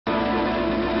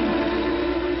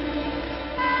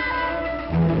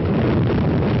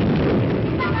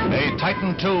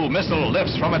Titan II missile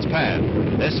lifts from its pad.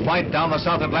 This flight down the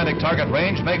South Atlantic target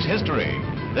range makes history.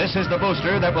 This is the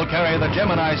booster that will carry the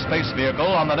Gemini space vehicle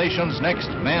on the nation's next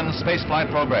manned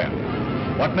spaceflight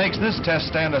program. What makes this test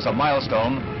stand as a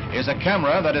milestone is a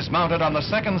camera that is mounted on the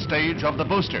second stage of the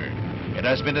booster. It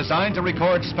has been designed to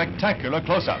record spectacular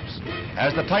close-ups.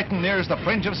 As the Titan nears the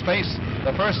fringe of space,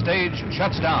 the first stage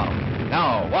shuts down.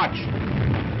 Now, watch.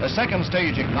 The second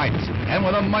stage ignites, and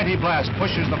with a mighty blast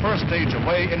pushes the first stage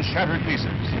away in shattered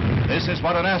pieces. This is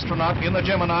what an astronaut in the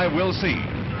Gemini will see.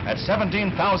 At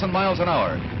 17,000 miles an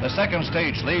hour, the second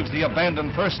stage leaves the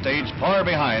abandoned first stage far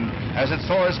behind as it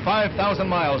soars 5,000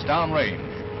 miles downrange.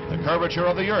 The curvature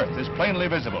of the Earth is plainly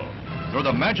visible. Through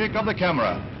the magic of the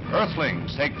camera,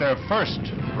 Earthlings take their first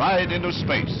ride into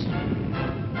space.